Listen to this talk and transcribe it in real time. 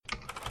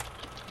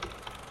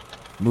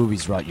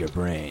Movies rot your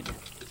brain.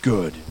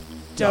 Good.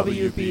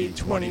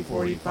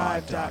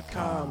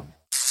 WB2045.com.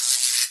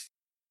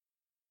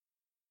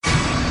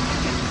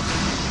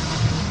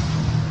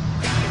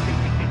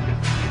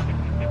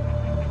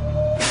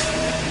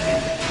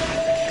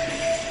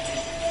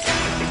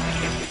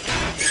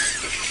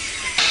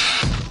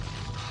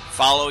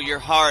 Follow your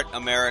heart,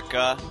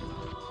 America.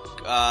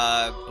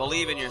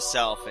 Believe in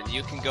yourself, and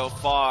you can go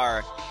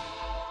far,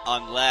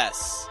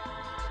 unless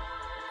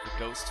the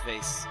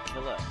Ghostface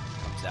Killer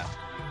comes after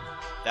you.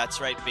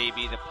 That's right,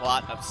 baby. The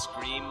plot of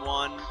Scream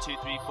 1, 2,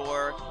 3,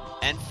 4,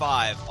 and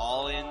 5,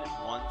 all in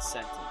one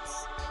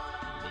sentence.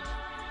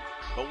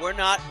 But we're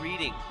not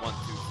reading 1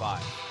 through 5.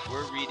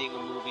 We're reading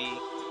a movie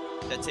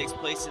that takes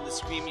place in the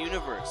Scream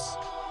universe.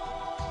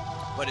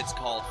 But it's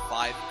called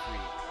Five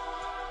Cream.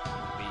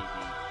 Baby.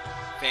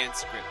 Fan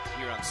script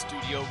here on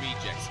Studio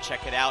Rejects.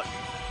 Check it out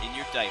in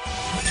your diaper.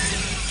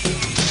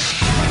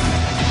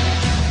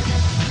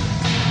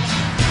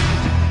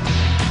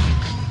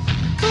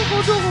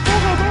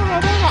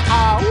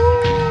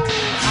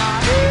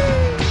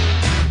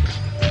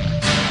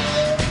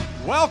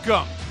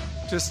 Welcome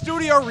to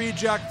Studio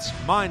Rejects.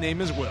 My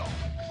name is Will.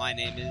 My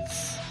name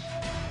is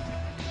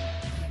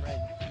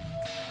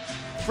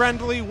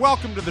Friendly,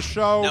 welcome to the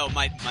show. No,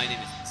 my name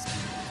is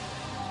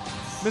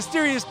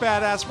Mysterious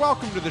Badass,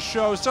 welcome to the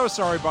show. So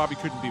sorry Bobby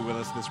couldn't be with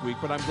us this week,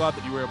 but I'm glad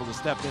that you were able to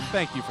step in.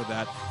 Thank you for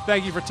that.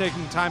 Thank you for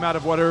taking time out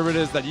of whatever it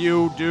is that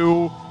you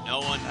do No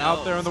one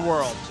out there in the knows.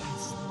 world.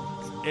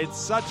 It's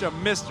such a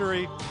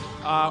mystery.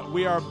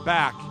 We are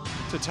back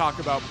to talk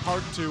about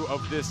part 2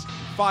 of this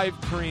Five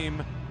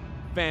Cream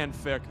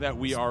fanfic that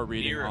we are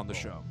reading on the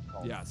show.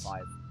 Yes.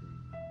 Five.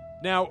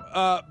 Now,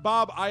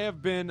 Bob, I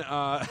have been.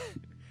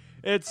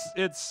 It's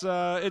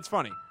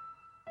funny.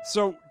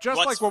 So just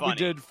What's like what we funny?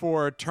 did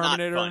for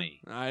Terminator, Not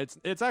funny.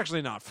 It's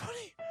actually not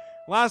funny.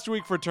 Last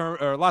month for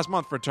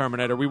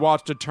Terminator, we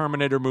watched a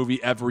Terminator movie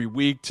every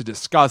week to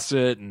discuss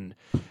it and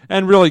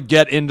really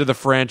get into the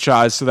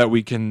franchise so that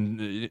we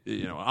can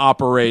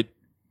operate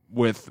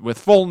with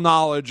full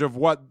knowledge of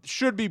what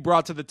should be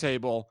brought to the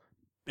table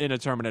in a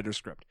Terminator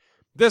script.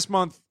 This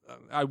month,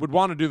 I would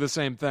want to do the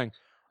same thing.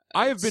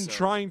 I have been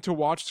trying to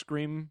watch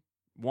Scream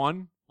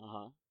 1.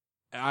 Uh-huh.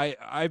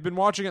 I've been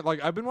watching it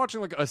I've been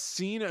watching a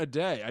scene a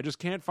day. I just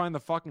can't find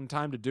the fucking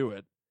time to do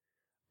it.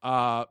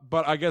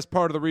 But I guess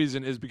part of the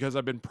reason is because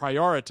I've been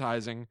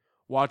prioritizing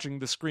watching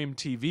the Scream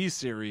TV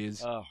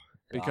series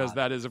because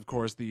that is, of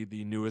course, the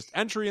newest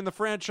entry in the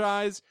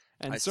franchise.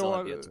 And I still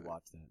have yet to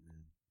watch that, man.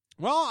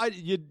 Well,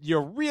 you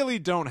really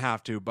don't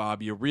have to,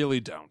 Bob. You really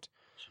don't.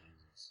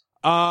 Jesus.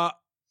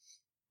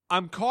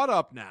 I'm caught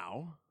up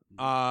now.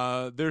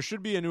 There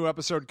should be a new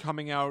episode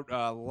coming out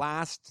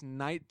last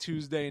night,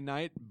 Tuesday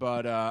night,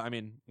 but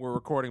we're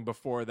recording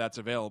before that's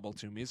available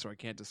to me, so I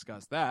can't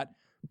discuss that.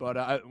 But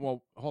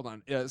hold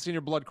on.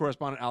 Senior Blood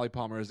correspondent Allie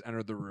Palmer has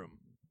entered the room.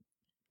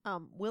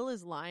 Will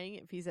is lying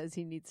if he says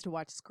he needs to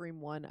watch Scream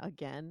 1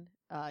 again.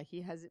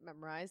 He has it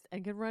memorized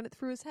and can run it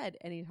through his head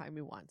anytime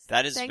he wants.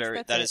 That is Thanks,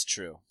 that that's is it.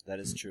 true. That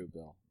is true,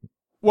 Bill.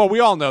 Well, we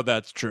all know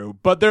that's true,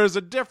 but there's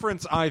a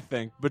difference, I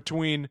think,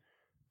 between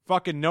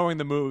fucking knowing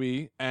the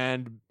movie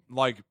and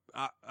I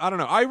don't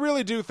know. I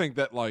really do think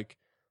that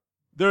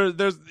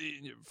there's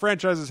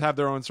franchises have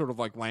their own sort of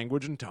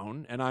language and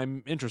tone, and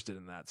I'm interested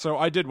in that. So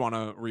I did want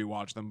to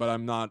rewatch them, but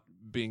I'm not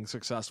being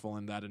successful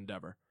in that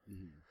endeavor.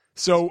 Mm-hmm.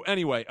 So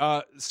anyway,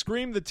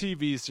 Scream the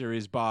TV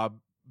series, Bob,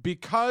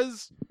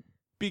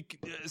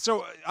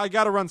 so I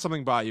got to run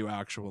something by you.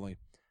 Actually,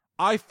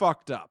 I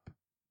fucked up.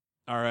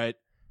 All right,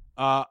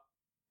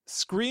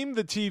 Scream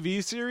the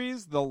TV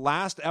series. The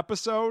last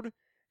episode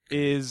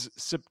is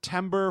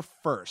September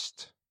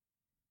 1st.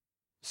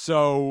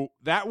 So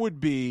that would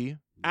be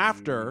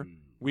after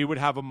we would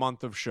have a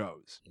month of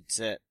shows. That's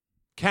it.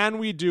 Can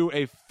we do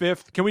a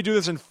fifth? Can we do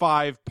this in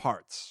 5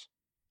 parts?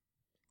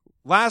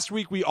 Last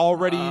week we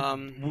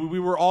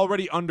were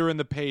already under in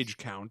the page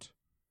count.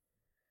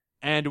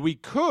 And we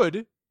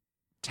could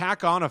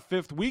tack on a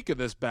 5th week of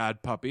this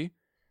bad puppy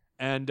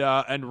and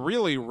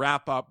really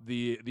wrap up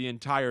the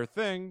entire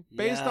thing.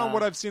 Based on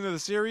what I've seen of the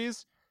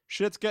series,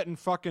 shit's getting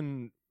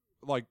fucking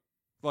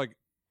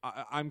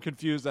I'm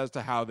confused as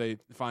to how they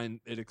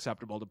find it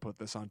acceptable to put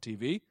this on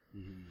TV.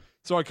 Mm-hmm.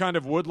 So I kind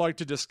of would like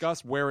to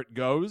discuss where it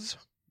goes.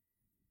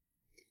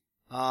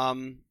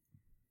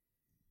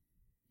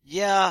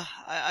 Yeah,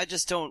 I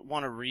just don't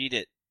want to read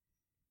it.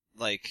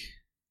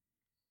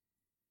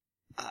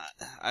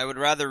 I would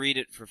rather read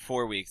it for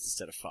 4 weeks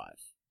instead of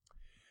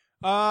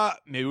 5.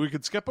 Maybe we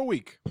could skip a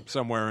week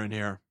somewhere in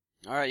here.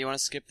 All right, you want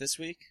to skip this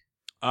week?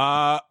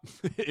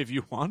 If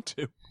you want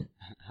to.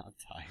 I'm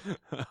tired.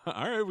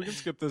 All right, we can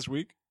skip this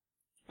week.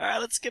 All right,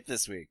 let's skip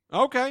this week.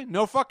 Okay,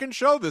 no fucking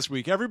show this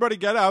week. Everybody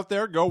get out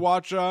there, go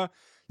watch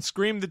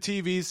Scream the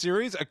TV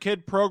series. A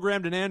kid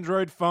programmed an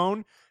Android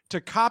phone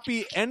to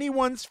copy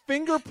anyone's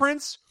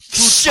fingerprints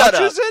who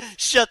touches it.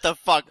 Shut the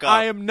fuck up.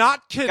 I am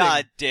not kidding.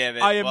 God damn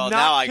it. I am well, not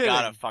now kidding.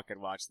 I gotta fucking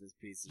watch this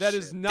piece of That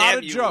shit. is not Damn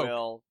a you, joke.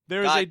 Will.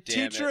 There is God a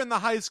damn teacher it. in the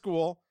high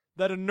school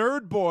that a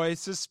nerd boy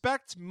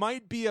suspects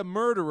might be a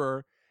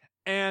murderer,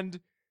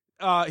 and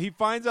he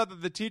finds out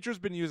that the teacher's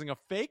been using a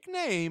fake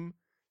name,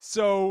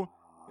 so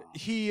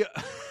he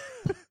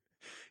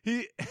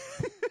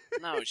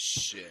No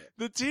shit.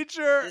 the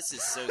teacher This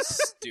is so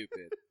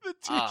stupid.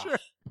 the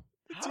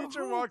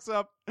teacher walks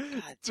up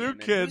God two damn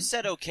it. Who kids.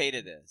 said okay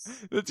to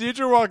this? The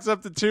teacher walks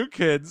up to two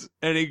kids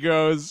and he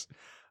goes,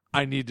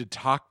 "I need to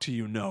talk to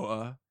you,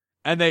 Noah."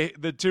 And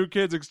the two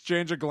kids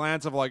exchange a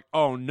glance of like,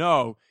 "Oh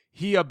no,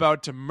 he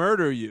about to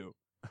murder you."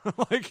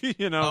 Like,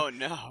 you know. Oh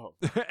no.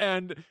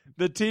 And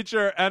the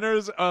teacher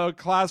enters a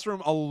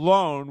classroom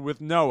alone with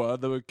Noah,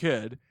 the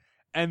kid,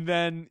 and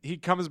then he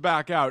comes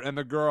back out, and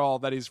the girl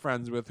that he's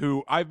friends with,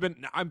 who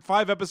I'm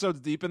 5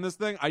 episodes deep in this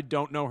thing, I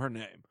don't know her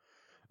name.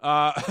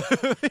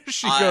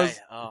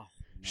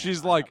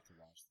 She's like,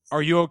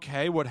 "Are you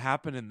okay? What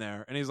happened in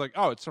there?" And he's like,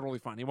 "Oh, it's totally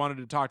fine." He wanted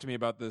to talk to me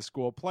about the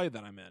school play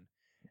that I'm in,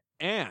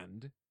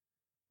 and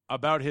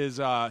about his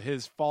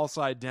false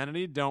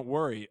identity. Don't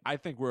worry, I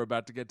think we're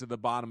about to get to the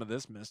bottom of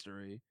this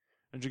mystery.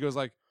 And she goes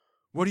like,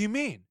 "What do you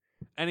mean?"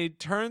 And he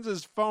turns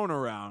his phone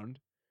around,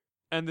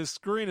 and the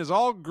screen is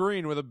all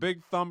green with a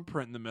big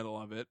thumbprint in the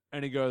middle of it.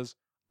 And he goes,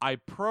 "I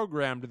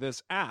programmed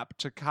this app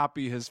to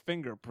copy his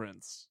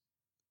fingerprints."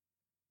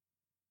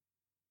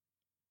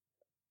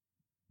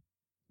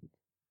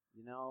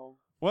 You know,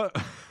 What?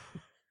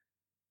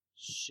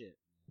 shit.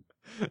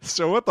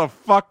 So what the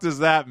fuck does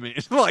that mean?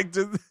 Like,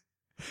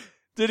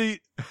 did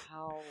he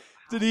How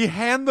did he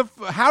hand the?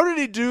 How did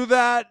he do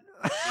that?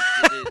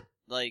 did it,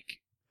 like,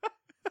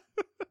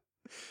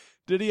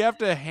 Did he have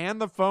to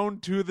hand the phone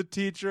to the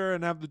teacher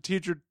and have the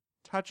teacher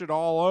touch it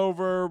all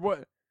over?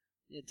 What?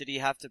 yeah, did he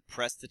have to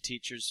press the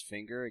teacher's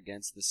finger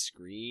against the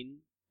screen?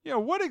 Yeah,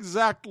 what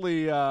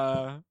exactly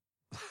happened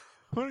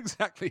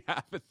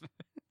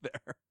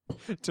there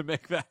to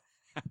make that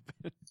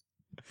happen?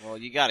 Well,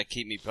 you got to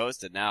keep me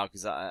posted now,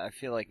 because I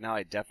feel like now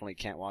I definitely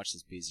can't watch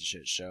this piece of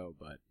shit show.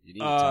 But you need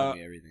to tell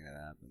me everything that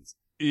happens.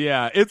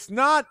 Yeah, it's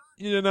not.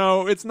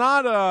 It's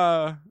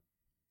not.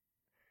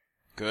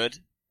 Good?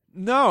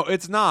 No,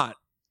 it's not.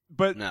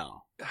 But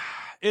No.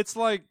 it's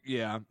like,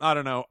 yeah, I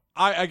don't know.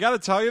 I got to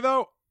tell you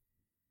though,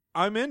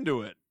 I'm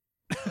into it.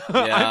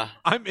 Yeah.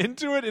 I'm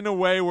into it in a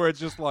way where it's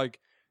just like,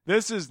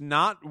 this is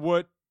not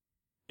what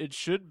it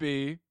should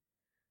be.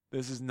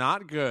 This is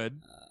not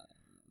good.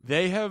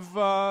 They have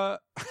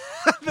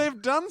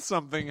they've done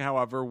something,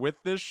 however, with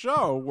this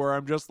show where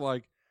I'm just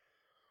like,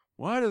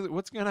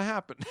 what's gonna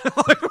happen?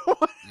 Like,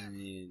 I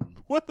mean,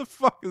 what the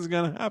fuck is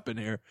gonna happen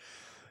here?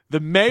 The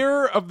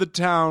mayor of the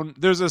town,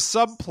 there's a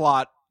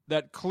subplot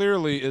that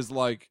clearly is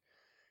like,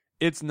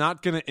 it's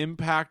not gonna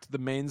impact the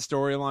main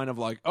storyline of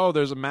like, oh,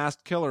 there's a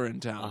masked killer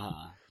in town.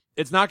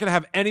 It's not going to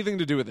have anything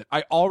to do with it.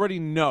 I already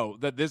know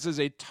that this is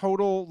a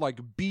total like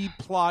B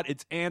plot.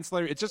 It's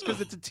ancillary. It's just because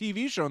it's a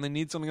TV show and they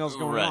need something else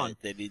going on.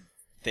 They need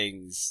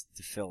things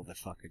to fill the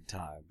fucking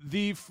time.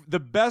 The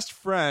best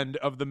friend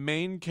of the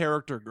main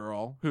character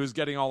girl, who's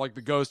getting all like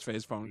the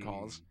Ghostface phone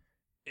calls,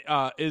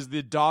 is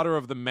the daughter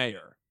of the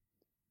mayor.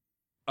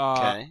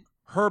 Okay.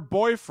 Her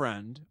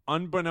boyfriend,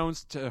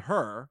 unbeknownst to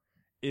her,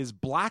 is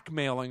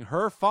blackmailing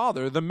her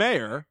father, the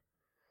mayor,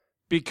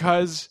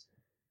 because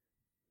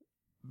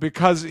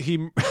he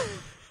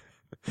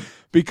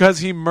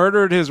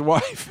murdered his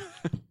wife.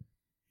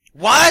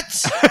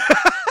 What?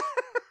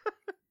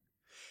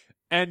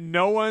 And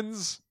no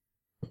one's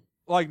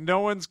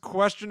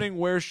questioning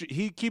where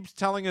he keeps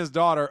telling his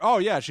daughter, "Oh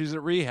yeah, she's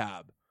at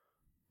rehab."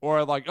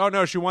 Or like, "Oh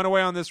no, she went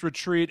away on this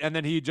retreat," and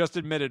then he just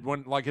admitted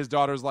when like his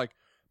daughter's like,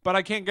 "But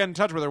I can't get in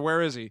touch with her.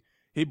 Where is he?"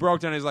 He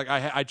broke down. He's like,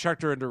 I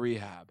checked her into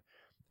rehab.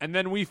 And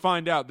then we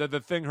find out that the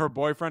thing her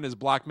boyfriend is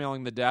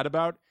blackmailing the dad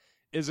about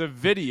is a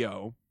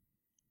video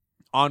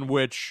on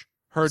which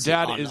her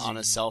dad is on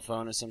a cell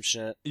phone or some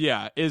shit.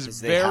 Yeah, is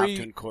 'Cause very. They have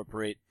to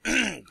incorporate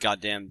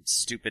goddamn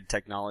stupid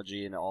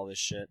technology into all this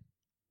shit.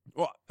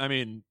 Well, I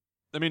mean,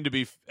 to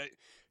be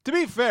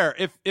fair,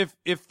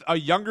 if a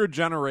younger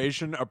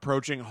generation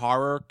approaching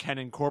horror can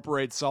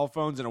incorporate cell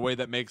phones in a way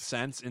that makes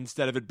sense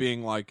instead of it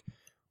being like,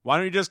 why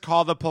don't you just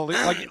call the police?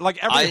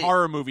 Like every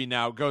horror movie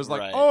now goes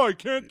like, Right. "Oh, I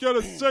can't get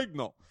a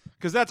signal,"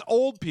 because that's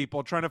old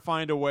people trying to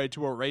find a way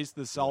to erase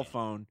the cell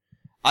phone.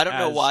 I don't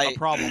know as why a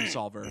problem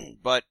solver.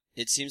 But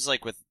it seems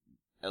like with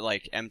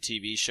like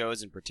MTV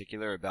shows in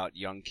particular about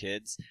young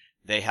kids,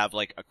 they have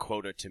like a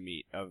quota to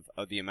meet of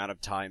the amount of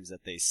times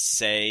that they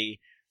say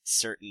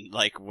certain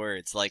like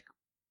words, like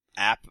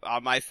app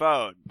on my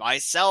phone, my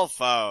cell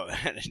phone,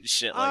 and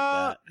shit like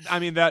that. I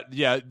mean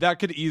that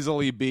could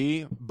easily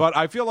be, but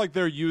I feel like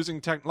they're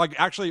using like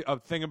actually a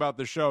thing about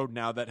the show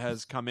now that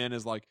has come in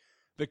is like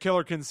the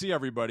killer can see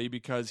everybody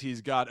because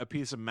he's got a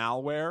piece of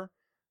malware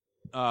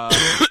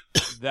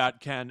that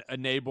can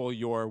enable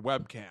your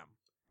webcam.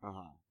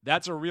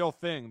 That's a real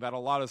thing that a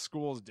lot of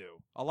schools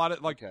do. A lot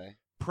of like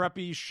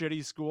preppy,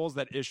 shitty schools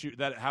that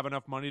have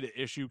enough money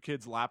to issue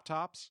kids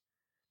laptops.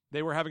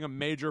 They were having a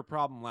major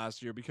problem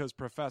last year because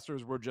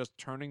professors were just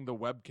turning the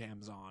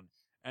webcams on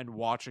and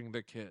watching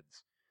the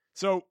kids.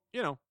 So,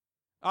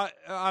 I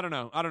don't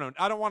know. I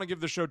don't want to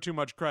give the show too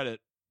much credit,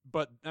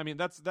 but I mean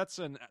that's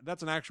an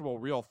actual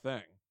real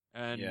thing.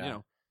 And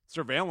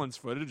surveillance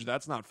footage.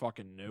 That's not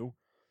fucking new.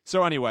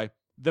 So anyway,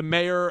 the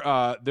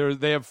mayor,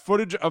 they have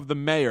footage of the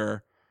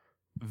mayor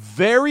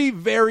very,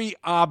 very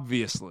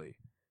obviously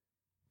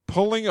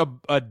pulling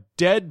a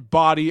dead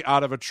body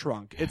out of a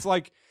trunk. It's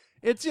like,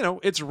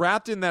 it's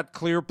wrapped in that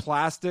clear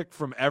plastic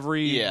from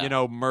every,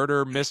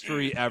 murder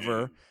mystery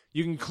ever.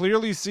 You can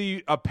clearly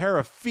see a pair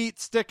of feet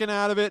sticking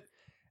out of it,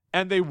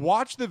 and they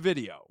watch the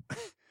video.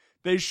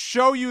 They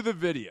show you the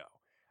video.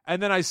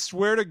 And then I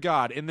swear to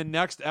God, in the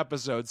next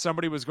episode,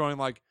 somebody was going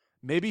like,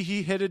 maybe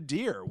he hit a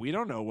deer. We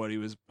don't know what he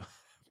was.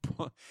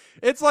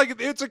 It's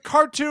like, it's a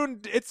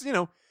cartoon. It's,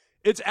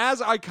 it's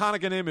as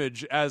iconic an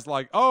image as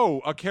like,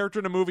 oh, a character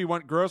in a movie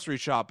went grocery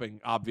shopping,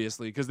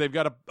 obviously, because they've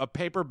got a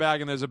paper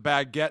bag and there's a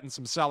baguette and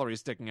some celery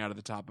sticking out of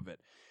the top of it.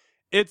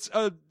 It's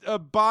a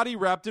body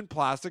wrapped in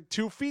plastic,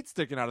 2 feet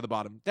sticking out of the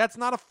bottom. That's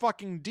not a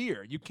fucking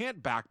deer. You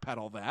can't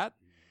backpedal that.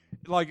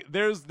 Like,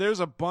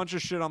 there's a bunch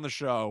of shit on the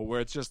show where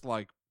it's just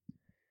like,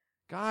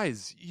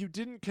 guys, you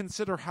didn't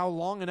consider how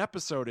long an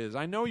episode is.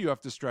 I know you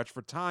have to stretch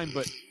for time,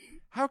 but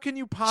how can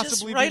you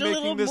possibly be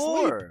making this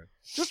leap?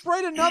 Just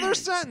write another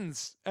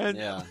sentence. And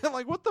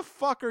like, what the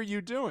fuck are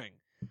you doing?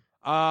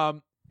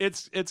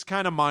 It's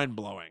kind of mind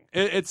blowing.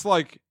 It's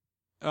like,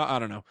 I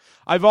don't know.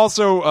 I've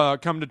also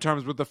come to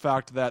terms with the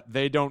fact that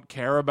they don't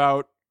care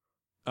about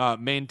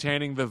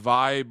maintaining the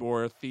vibe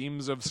or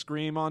themes of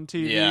Scream on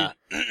TV. Yeah.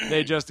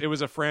 It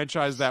was a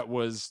franchise that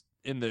was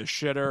in the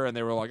shitter, and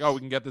they were like, oh, we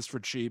can get this for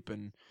cheap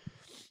and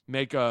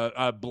make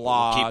a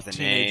blah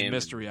teenage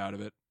mystery out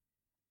of it.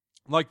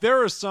 Like,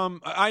 there are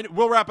some,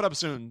 we'll wrap it up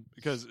soon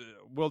because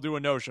we'll do a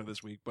no-show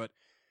this week, but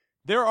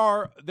there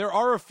are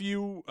a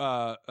few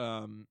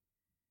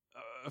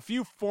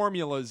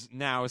formulas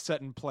now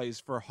set in place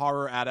for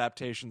horror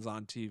adaptations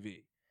on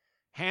TV.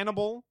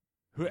 Hannibal,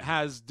 who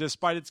has,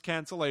 despite its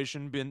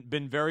cancellation,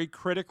 been very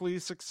critically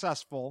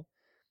successful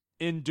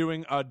in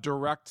doing a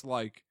direct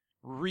like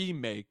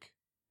remake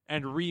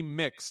and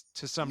remix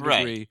to some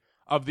degree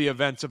of the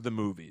events of the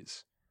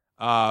movies.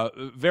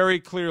 Very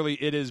clearly,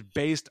 it is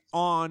based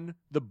on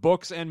the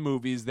books and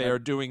movies. They are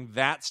doing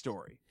that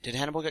story. Did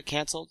Hannibal get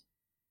canceled?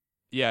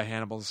 Yeah,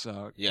 Hannibal's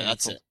canceled.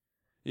 That's it.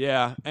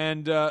 Yeah,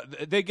 and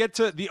they get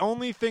to the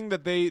only thing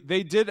that they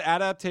did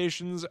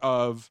adaptations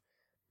of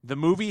the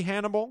movie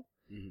Hannibal.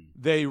 Mm-hmm.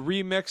 They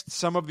remixed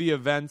some of the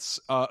events,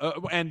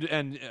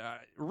 and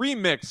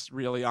remix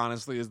really,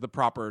 honestly, is the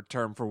proper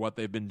term for what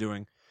they've been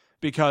doing,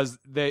 because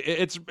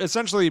it's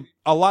essentially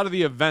a lot of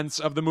the events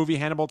of the movie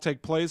Hannibal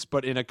take place,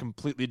 but in a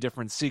completely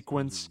different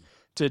sequence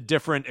to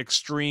different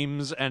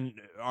extremes, and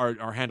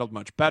are handled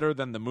much better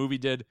than the movie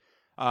did.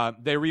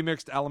 They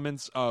remixed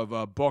elements of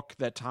a book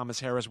that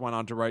Thomas Harris went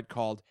on to write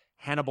called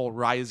Hannibal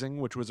Rising,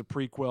 which was a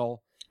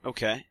prequel.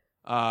 Okay.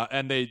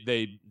 And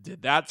they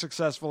did that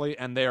successfully,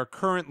 and they are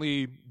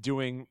currently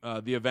doing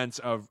the events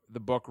of the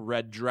book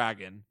Red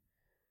Dragon,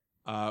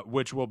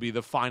 which will be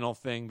the final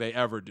thing they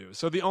ever do.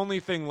 So the only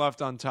thing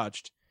left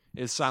untouched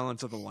is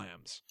Silence of the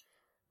Lambs.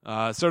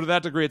 So to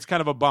that degree, it's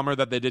kind of a bummer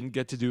that they didn't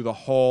get to do the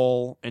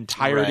whole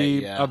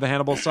entirety of the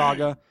Hannibal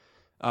saga.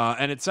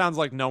 And it sounds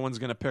like no one's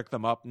going to pick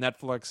them up.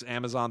 Netflix,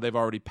 Amazon, they've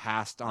already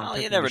passed on. Well,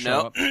 picking you never the show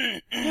know. up.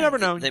 You never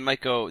know. They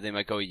might go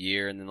a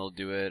year and then they'll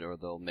do it, or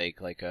they'll make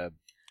like a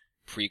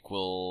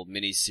prequel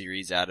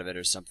miniseries out of it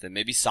or something.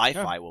 Maybe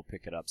Sci-Fi will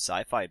pick it up.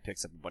 Sci-Fi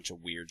picks up a bunch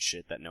of weird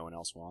shit that no one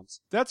else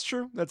wants. That's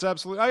true. That's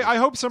absolutely. I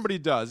hope somebody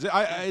does.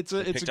 It's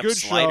a good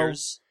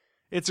Sliders.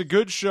 show. It's a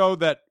good show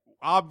that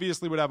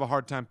obviously would have a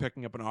hard time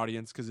picking up an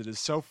audience because it is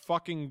so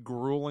fucking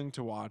grueling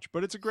to watch.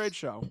 But it's a great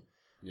show.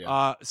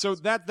 Yeah. So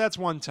that's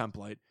one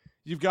template.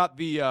 You've got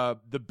the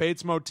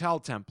Bates Motel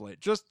template.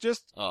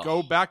 Just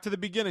go back to the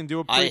beginning. Do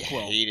a prequel. I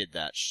hated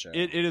that show.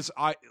 It is.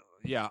 I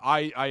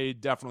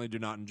definitely do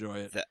not enjoy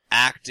it. The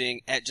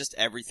acting, just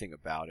everything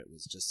about it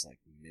was just like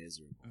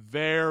miserable.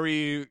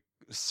 Very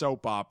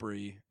soap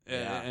opera-y,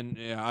 and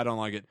I don't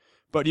like it.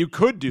 But you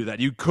could do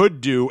that. You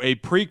could do a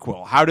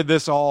prequel. How did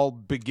this all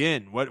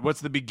begin?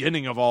 What's the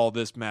beginning of all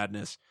this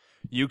madness?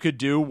 You could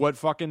do what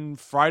fucking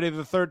Friday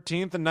the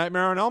 13th and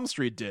Nightmare on Elm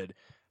Street did.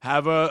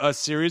 Have a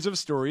series of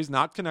stories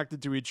not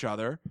connected to each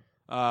other.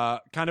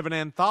 Kind of an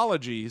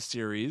anthology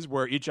series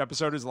where each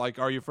episode is like,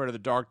 Are You Afraid of the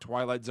Dark,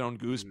 Twilight Zone,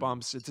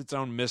 Goosebumps. It's its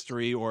own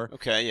mystery.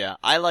 Okay, yeah.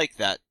 I like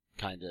that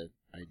kind of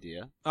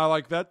idea. I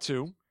like that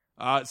too.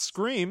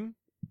 Scream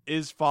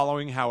is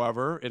following,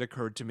 however, it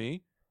occurred to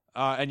me,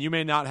 and you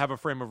may not have a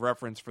frame of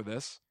reference for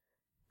this,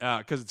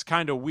 because it's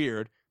kind of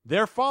weird.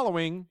 They're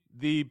following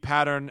the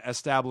pattern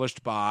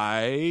established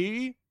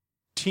by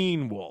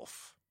Teen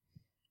Wolf.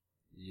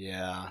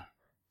 Yeah.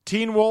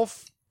 Teen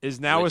Wolf is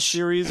now a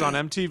series on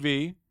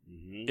MTV.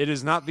 Mm-hmm. It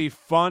is not the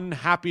fun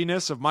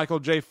happiness of Michael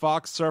J.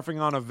 Fox surfing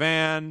on a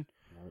van.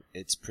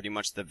 It's pretty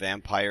much the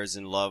vampires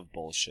in love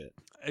bullshit.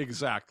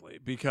 Exactly,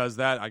 because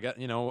I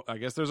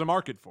guess there's a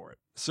market for it.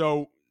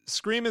 So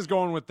Scream is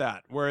going with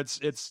that, where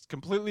it's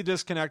completely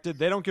disconnected.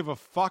 They don't give a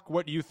fuck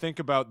what you think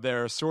about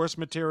their source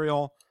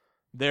material.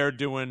 They're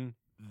doing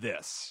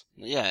this.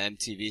 Yeah,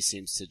 MTV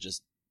seems to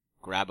just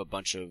grab a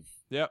bunch of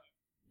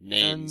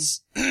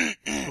names.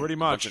 Pretty A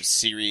much. bunch of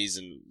series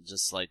and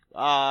just like,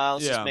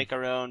 let's Yeah. just make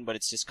our own, but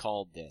it's just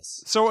called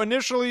this. So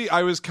initially,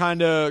 I was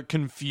kind of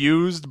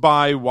confused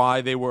by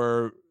why they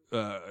were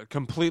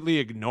completely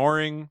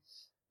ignoring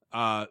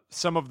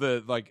some of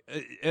the like.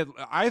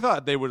 I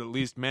thought they would at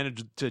least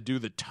manage to do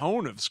the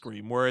tone of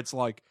Scream, where it's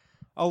like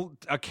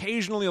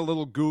occasionally a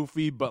little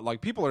goofy, but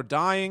like people are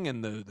dying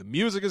and the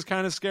music is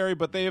kind of scary,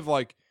 but they have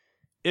like.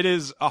 It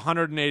is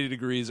 180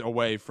 degrees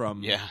away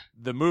from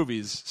the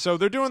movies. So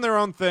they're doing their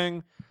own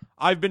thing.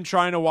 I've been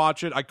trying to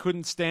watch it. I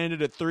couldn't stand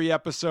it at 3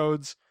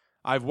 episodes.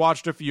 I've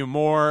watched a few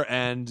more,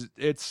 and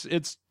it's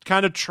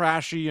kind of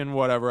trashy and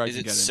whatever. Is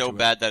it so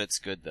bad that it's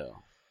good though?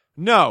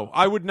 No,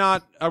 I would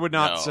not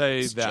say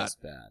it's that.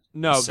 Just bad.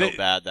 No, it's so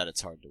bad that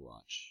it's hard to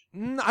watch.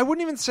 I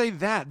wouldn't even say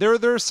that.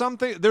 There's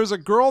something. There's a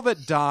girl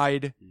that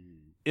died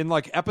in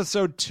like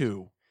episode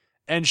 2,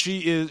 and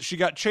she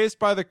got chased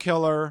by the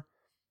killer.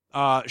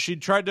 She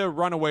tried to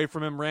run away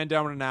from him, ran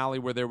down an alley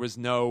where there was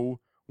no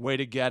way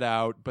to get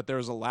out, but there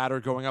was a ladder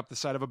going up the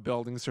side of a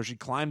building, so she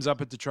climbs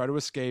up it to try to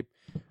escape.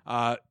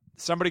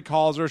 Somebody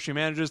calls her. She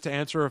manages to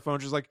answer her phone.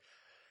 She's like,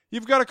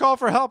 "You've got to call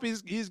for help.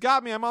 He's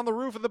got me. I'm on the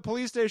roof of the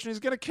police station. He's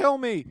going to kill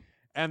me."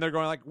 And they're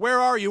going like, "Where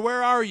are you?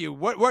 Where are you?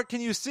 What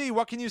can you see?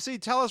 What can you see?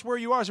 Tell us where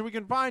you are so we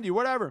can find you,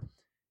 whatever."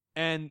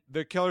 And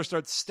the killer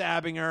starts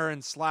stabbing her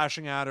and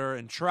slashing at her,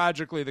 and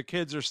tragically the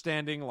kids are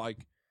standing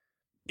like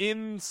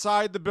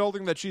inside the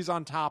building that she's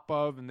on top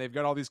of, and they've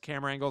got all these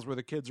camera angles where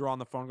the kids are on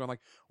the phone going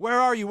like, "Where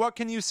are you? What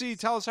can you see?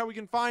 Tell us how we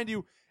can find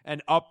you."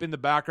 And up in the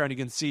background you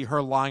can see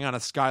her lying on a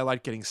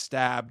skylight getting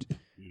stabbed.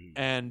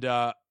 And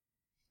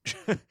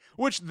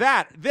which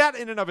that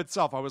in and of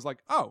itself, I was like,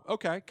 oh,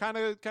 okay, kind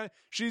of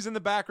she's in the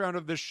background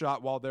of this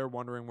shot while they're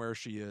wondering where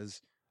she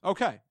is.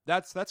 Okay,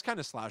 that's kind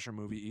of slasher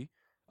movie-y.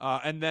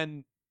 And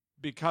then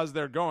because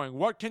they're going,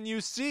 "What can you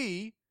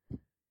see?"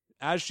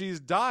 As she's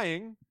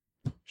dying,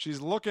 she's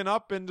looking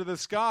up into the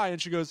sky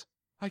and she goes,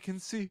 I can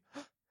see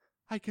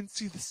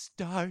the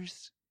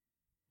stars."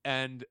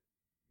 And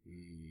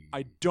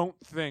I don't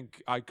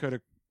think I could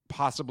have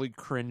possibly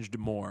cringed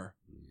more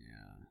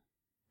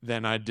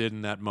than I did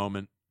in that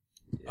moment.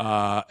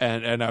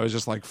 And I was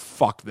just like,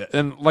 fuck that.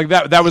 And like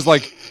that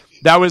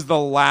was the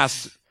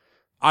last,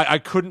 I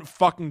couldn't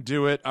fucking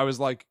do it. I was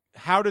like,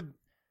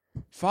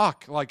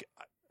 like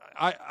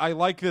I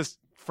like this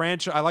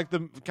franchise. I like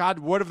God,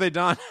 what have they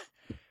done?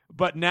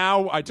 But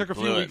now I took a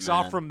few weeks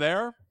off from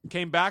there,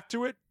 came back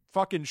to it.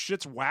 Fucking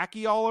shit's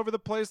wacky all over the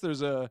place.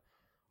 There's a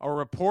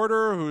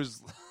reporter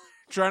who's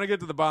trying to get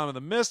to the bottom of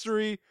the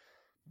mystery.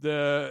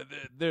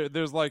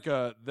 There's like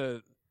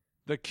the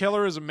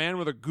killer is a man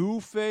with a goo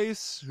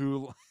face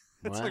who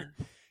it's What? like,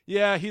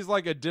 yeah, he's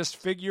like a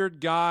disfigured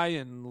guy,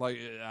 and like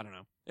I don't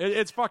know.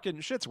 It's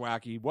fucking shit's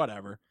wacky.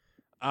 Whatever.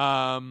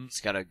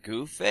 He's got a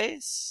goo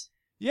face?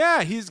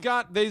 Yeah,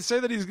 they say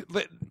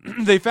that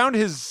they found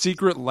his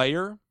secret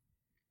lair,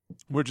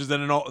 which is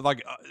in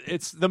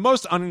it's the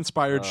most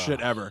uninspired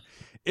shit ever.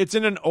 It's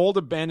in an old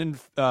abandoned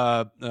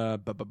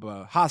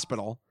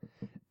hospital,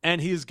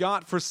 and he's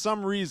got, for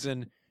some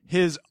reason,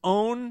 his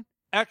own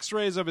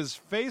x-rays of his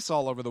face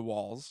all over the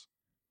walls,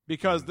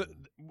 because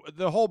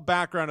the whole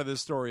background of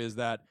this story is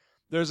that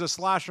there's a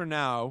slasher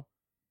now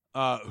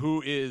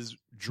who is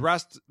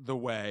dressed the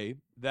way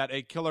that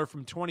a killer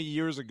from 20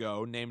 years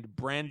ago named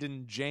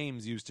Brandon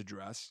James used to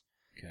dress.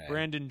 Okay.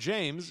 Brandon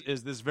James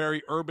is this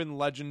very urban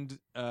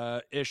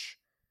legend-ish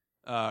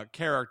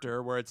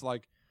character where it's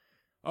like,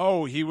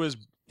 oh, he was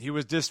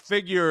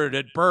disfigured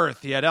at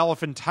birth. He had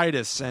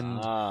elephantitis,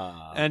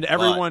 and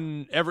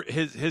everyone,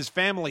 his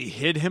family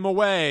hid him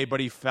away, but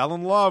he fell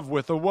in love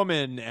with a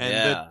woman.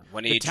 And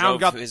when he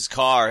drove his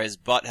car, his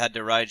butt had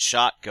to ride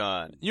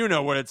shotgun. You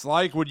know what it's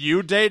like. Would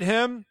you date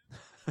him?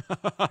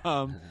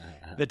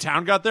 The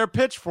town got their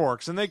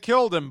pitchforks and they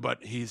killed him,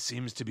 but he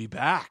seems to be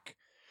back.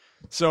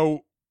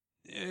 So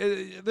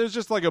there's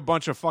just like a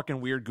bunch of fucking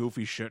weird,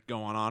 goofy shit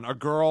going on. A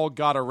girl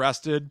got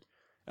arrested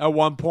at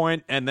one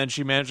point, and then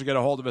she managed to get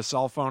a hold of a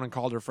cell phone and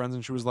called her friends,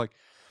 and she was like,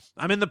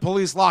 "I'm in the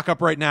police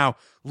lockup right now.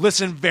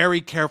 Listen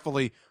very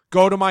carefully.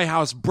 Go to my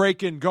house,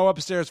 break in, go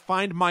upstairs,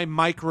 find my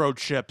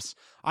microchips.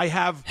 I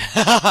have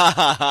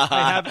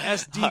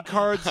SD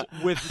cards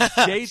with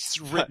dates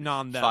written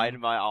on them.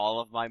 Find all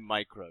of my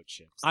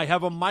microchips. I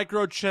have a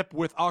microchip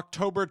with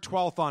October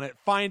 12th on it.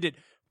 Find it.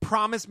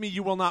 Promise me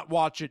you will not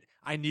watch it.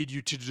 I need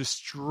you to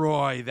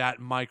destroy that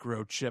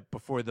microchip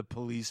before the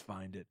police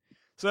find it."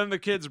 So then the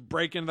kids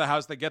break into the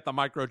house, they get the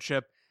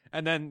microchip,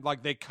 and then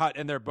like they cut,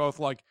 and they're both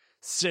like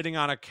sitting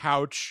on a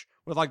couch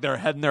with like their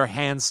head in their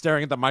hands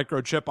staring at the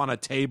microchip on a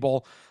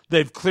table.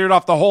 They've cleared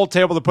off the whole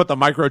table to put the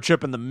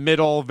microchip in the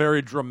middle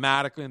very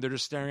dramatically, and they're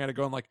just staring at it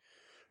going like,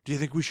 "Do you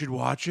think we should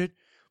watch it?"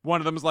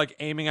 One of them is like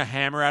aiming a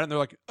hammer at it, and they're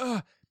like,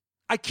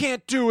 "I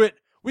can't do it.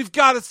 We've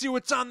got to see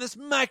what's on this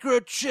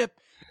microchip."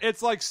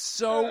 It's like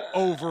so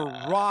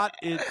overwrought.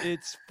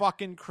 It's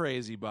fucking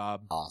crazy,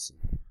 Bob. Awesome.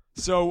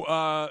 So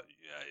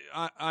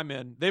I'm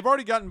in. They've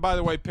already gotten, by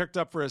the way, picked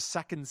up for a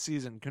second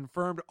season,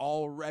 confirmed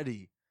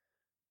already.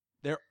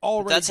 They're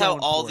already. That's how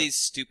going all for it. these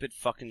stupid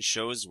fucking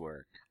shows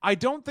work. I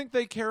don't think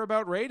they care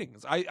about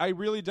ratings. I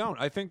really don't.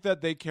 I think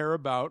that they care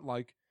about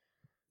like,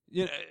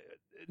 you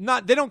know,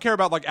 they don't care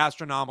about like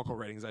astronomical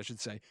ratings, I should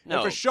say.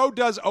 No. If a show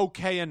does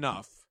okay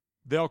enough,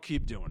 they'll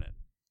keep doing it.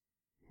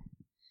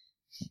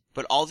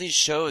 But all these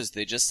shows,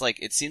 they just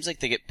like, it seems like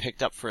they get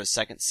picked up for a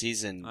second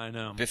season. I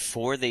know.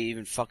 Before they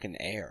even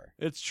fucking air.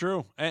 It's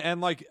true.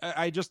 And like,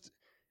 I just,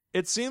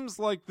 it seems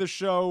like the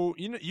show,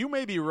 you know, you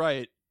may be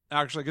right,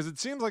 actually, because it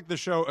seems like the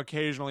show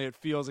occasionally, it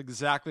feels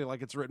exactly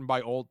like it's written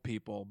by old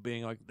people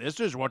being like, this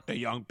is what the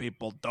young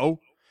people do.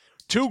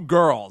 Two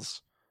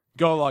girls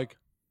go like,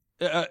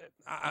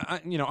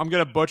 you know, I'm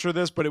going to butcher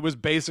this, but it was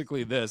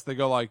basically this. They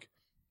go like,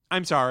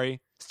 I'm sorry,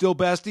 still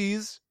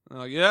besties? I'm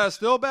like, yeah,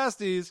 still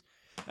besties.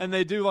 And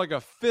they do like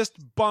a fist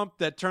bump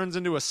that turns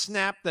into a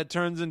snap that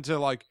turns into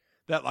like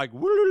that, like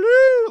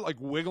woo-loo-loo, like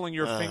wiggling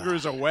your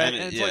fingers away. And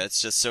it's yeah, like,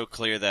 it's just so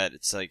clear that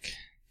it's like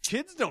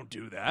kids don't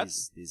do that.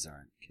 these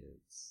aren't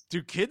kids.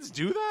 Do kids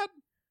do that?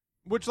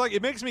 Which like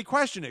it makes me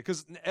question it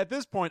because at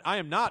this point I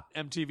am not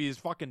MTV's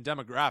fucking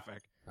demographic,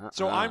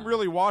 so I'm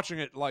really watching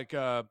it like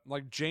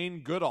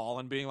Jane Goodall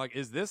and being like,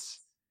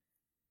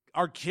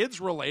 are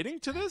kids relating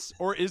to this,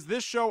 or is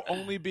this show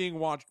only being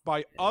watched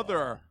by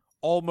other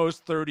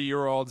almost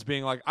 30-year-olds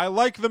being like, I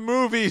like the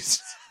movies?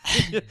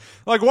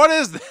 Like, what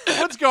is this?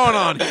 What's going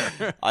on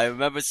here? I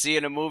remember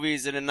seeing the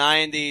movies in the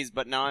 90s,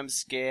 but now I'm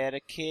scared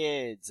of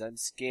kids. I'm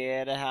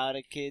scared of how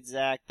the kids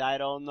act. I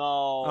don't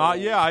know.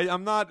 Yeah,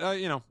 I'm not.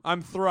 You know,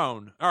 I'm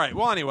thrown. All right.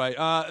 Well, anyway,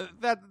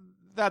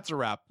 that's a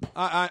wrap.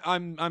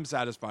 I'm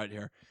satisfied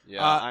here.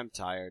 Yeah, I'm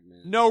tired,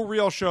 man. No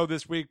real show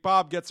this week.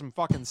 Bob, get some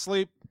fucking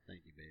sleep. Thank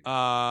you, baby.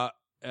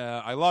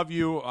 I love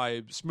you.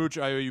 I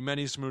owe you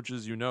many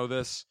smooches. You know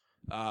this.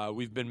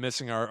 We've been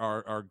missing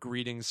our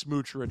greeting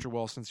smooch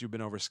ritual since you've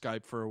been over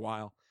Skype for a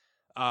while.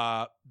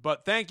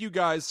 But thank you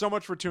guys so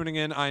much for tuning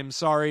in. I'm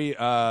sorry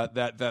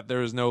that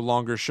there is no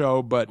longer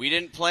show, but We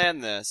didn't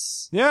plan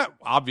this. yeah,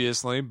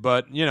 obviously.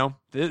 But you know,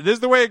 this is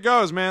the way it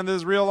goes, man. This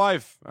is real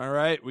life. All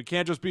right, we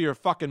can't just be your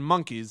fucking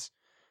monkeys.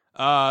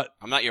 I'm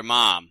not your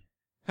mom.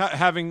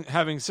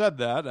 Having said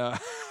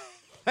that,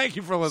 thank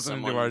you for listening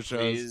Someone to our shows.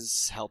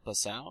 please help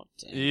us out.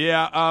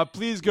 Yeah,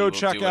 please go We will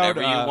check do out.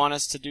 whatever you want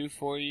us to do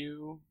for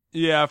you.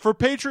 Yeah, for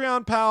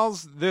Patreon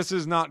pals, this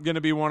is not going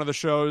to be one of the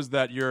shows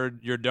that you're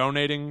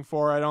donating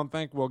for. I don't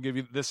think we'll give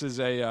you. This is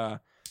an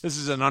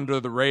under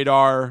the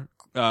radar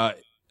Yeah,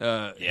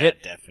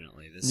 hit.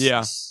 definitely.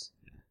 Yeah.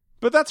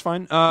 But that's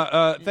fine.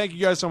 Thank you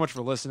guys so much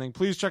for listening.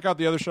 Please check out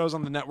the other shows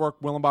on the network.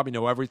 Will and Bobby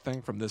Know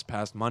Everything from this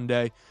past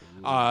Monday.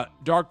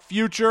 Dark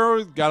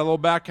Future, got a little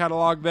back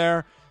catalog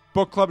there.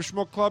 Book Club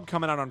Schmook Club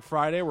coming out on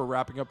Friday. We're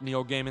wrapping up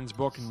Neil Gaiman's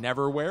book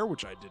Neverwhere,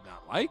 which I did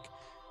not like.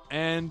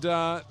 And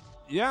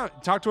yeah,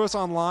 talk to us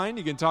online.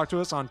 You can talk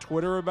to us on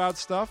Twitter about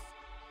stuff.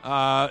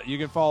 You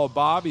can follow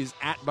Bob. He's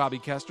at Bobby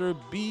Kester,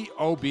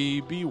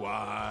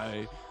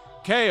 BOBBY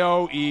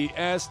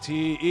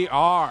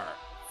KOESTER.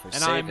 For And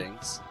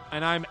savings.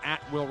 I'm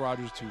at Will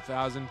Rogers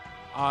 2000.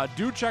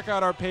 Do check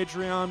out our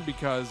Patreon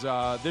because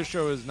this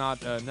show is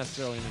not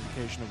necessarily an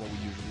indication of what we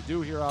usually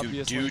do here,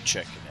 obviously. Do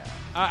check it out.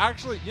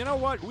 Actually, you know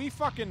what? I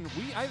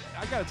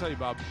gotta tell you,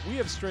 Bob, we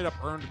have straight up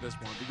earned this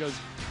one because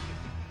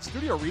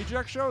Studio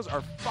Reject shows are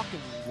fucking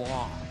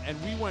long, and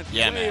we went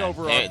way man.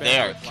 over They- our they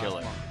are bandwidth last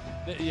killer. month.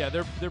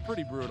 They're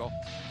pretty brutal.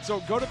 So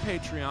go to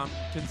Patreon,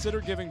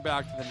 consider giving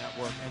back to the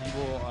network, and you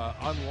will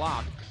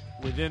unlock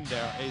within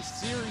there a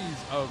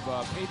series of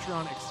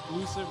Patreon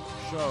exclusive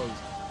shows.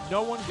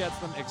 No one gets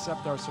them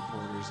except our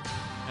supporters.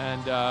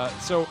 And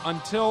so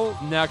until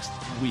next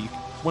week,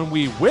 when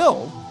we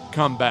will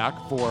come back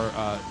for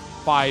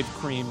Five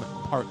Cream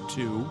Part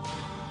 2,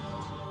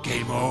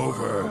 game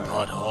over.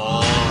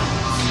 Butthole.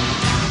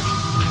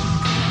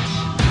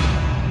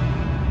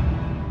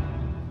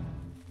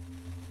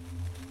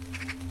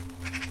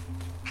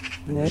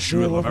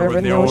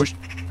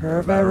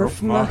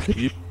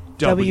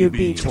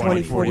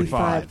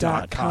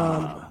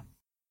 WB2045.com.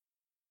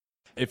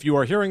 If you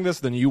are hearing this,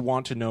 then you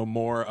want to know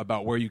more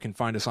about where you can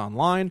find us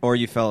online. Or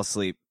you fell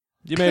asleep.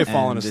 You may have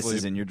fallen and asleep. This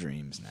is in your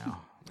dreams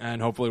now.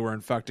 And hopefully we're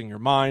infecting your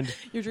mind.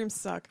 Your dreams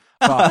suck.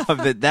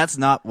 But that's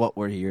not what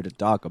we're here to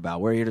talk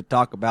about. We're here to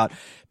talk about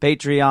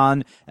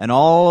Patreon and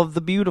all of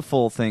the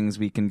beautiful things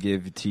we can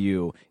give to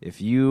you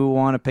if you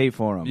want to pay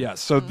for them. Yes.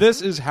 So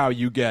this is how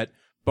you get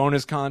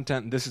bonus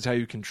content, and this is how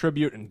you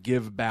contribute and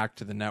give back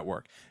to the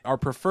network. Our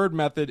preferred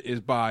method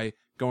is by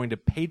going to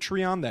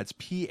Patreon. That's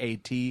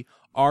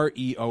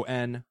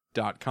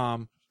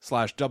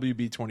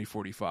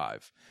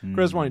patreon.com/WB2045.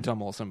 Chris, why don't you tell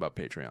them a little something about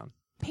Patreon?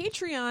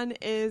 Patreon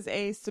is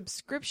a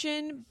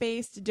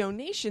subscription-based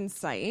donation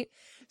site,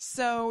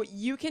 so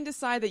you can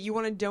decide that you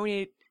want to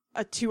donate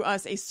to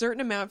us a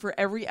certain amount for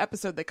every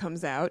episode that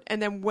comes out,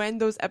 and then when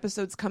those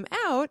episodes come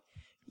out,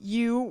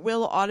 you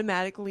will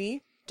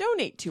automatically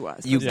donate to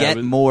us. You get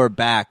more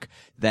back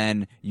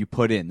than you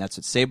put in. That's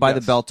what Saved by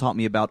the Bell taught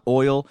me about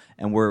oil,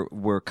 and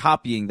we're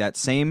copying that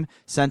same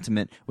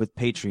sentiment with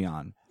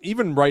Patreon.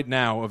 even right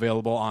now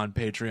available on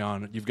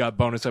Patreon. You've got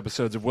bonus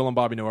episodes of Will and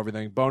Bobby Know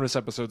Everything, bonus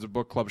episodes of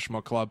Book Club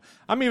Schmuck Club.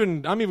 I'm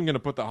even going to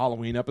put the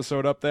Halloween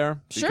episode up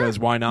there because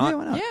why not? Yeah,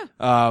 why not?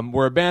 Yeah.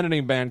 We're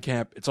abandoning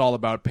Bandcamp. It's all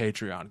about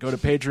Patreon. Go to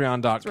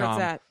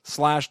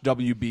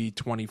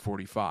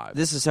patreon.com/WB2045.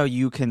 This is how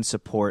you can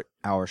support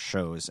our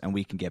shows, and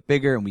we can get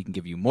bigger, and we can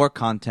give you more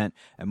content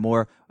and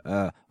more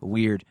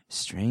weird,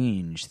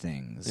 strange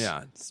things.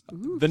 Yeah.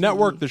 The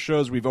network, the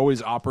shows, we've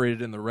always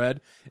operated in the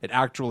red. It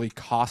actually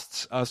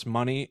costs us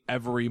money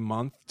every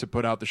month to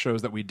put out the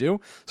shows that we do.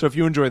 So if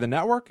you enjoy the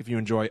network, if you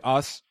enjoy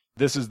us,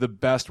 this is the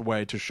best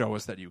way to show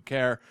us that you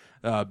care,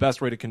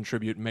 best way to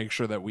contribute and make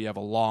sure that we have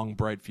a long,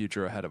 bright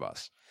future ahead of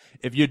us.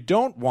 If you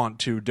don't want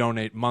to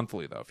donate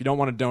monthly, though, if you don't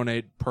want to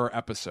donate per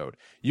episode,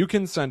 you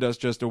can send us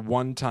just a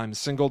one-time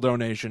single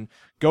donation.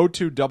 Go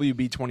to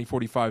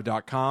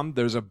WB2045.com.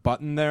 There's a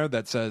button there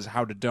that says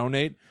how to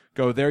donate.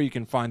 Go there. You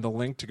can find the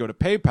link to go to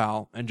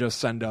PayPal and just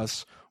send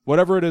us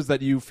whatever it is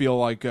that you feel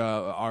like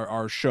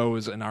our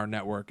shows and our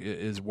network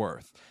is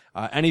worth.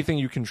 Anything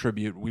you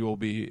contribute, we will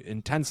be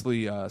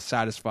intensely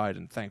satisfied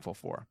and thankful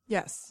for.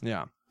 Yes.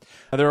 Yeah.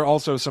 There are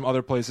also some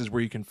other places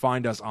where you can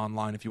find us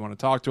online if you want to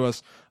talk to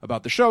us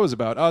about the shows,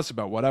 about us,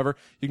 about whatever.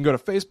 You can go to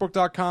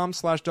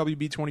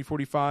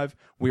Facebook.com/WB2045.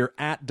 We are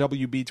at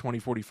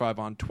WB2045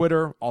 on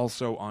Twitter,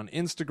 also on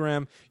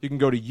Instagram. You can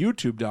go to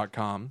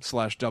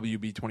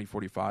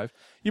YouTube.com/WB2045.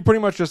 You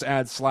pretty much just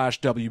add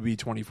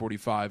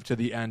 /WB2045 to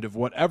the end of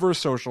whatever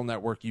social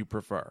network you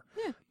prefer.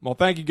 Yeah. Well,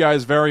 thank you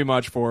guys very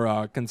much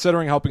for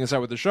considering helping us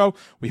out with the show.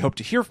 We hope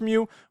to hear from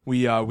you.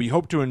 We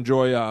hope to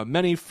enjoy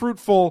many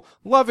fruitful,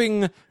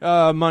 loving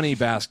money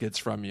baskets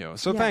from you.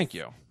 So thank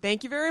you.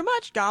 Thank you very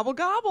much. Gobble,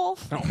 gobble.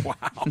 Oh,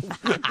 wow.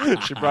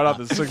 She brought out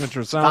the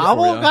signature sound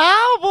Gobble, for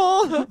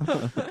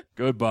gobble.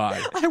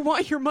 Goodbye. I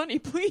want your money,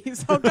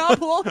 please. I'll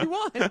gobble all you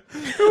want. What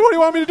do you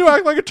want me to do?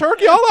 Act like a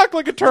turkey? I'll act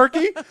like a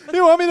turkey.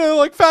 You want me to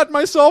like fatten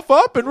myself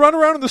up and run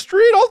around in the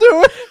street? I'll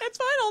do it. It's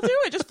fine. I'll do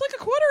it. Just flick a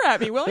quarter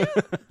at me, will you?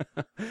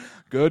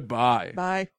 Goodbye. Bye.